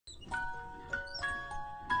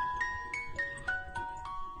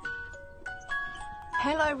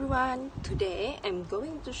Hello everyone, today I'm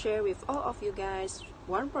going to share with all of you guys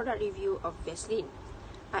one product review of Vaseline.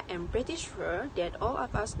 I am pretty sure that all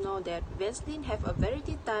of us know that Vaseline have a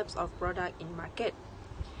variety types of product in market.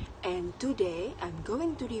 And today I'm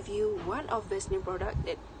going to review one of Vaseline product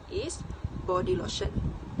that is body lotion.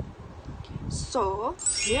 So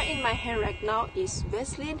here in my hand right now is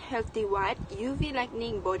Vaseline Healthy White UV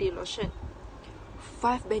Lightening Body Lotion.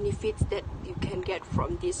 5 benefits that you can get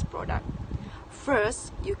from this product.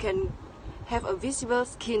 First, you can have a visible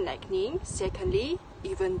skin lightening. Secondly,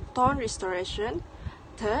 even tone restoration.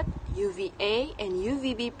 Third, UVA and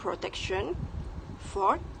UVB protection.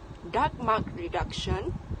 Fourth, dark mark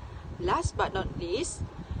reduction. Last but not least,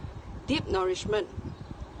 deep nourishment.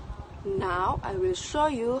 Now, I will show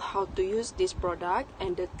you how to use this product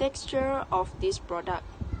and the texture of this product.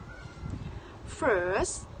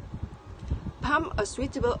 First, pump a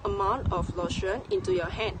suitable amount of lotion into your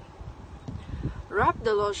hand. Rub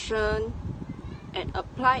the lotion and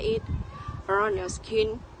apply it around your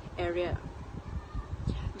skin area.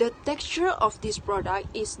 The texture of this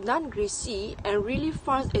product is non-greasy and really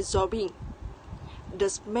fast absorbing. The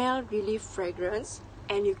smell really fragrant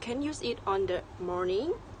and you can use it on the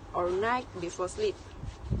morning or night before sleep.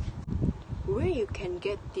 Where you can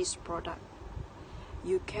get this product?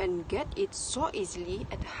 You can get it so easily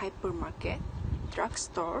at hypermarket,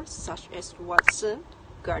 drugstores such as Watson,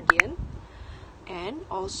 Guardian, and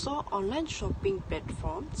also online shopping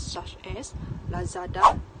platforms such as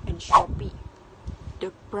Lazada and Shopee.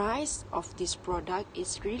 The price of this product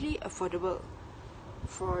is really affordable.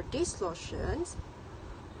 For these lotions,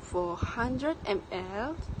 for 100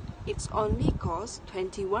 ml, it's only cost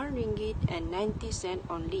 21 ringgit and 90 cents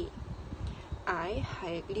only. I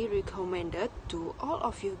highly recommend it to all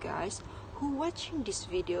of you guys who watching this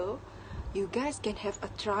video. You guys can have a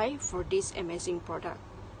try for this amazing product.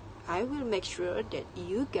 I will make sure that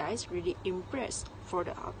you guys really impressed for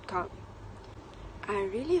the outcome. I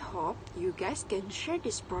really hope you guys can share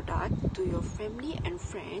this product to your family and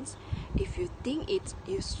friends if you think it's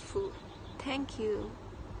useful. Thank you.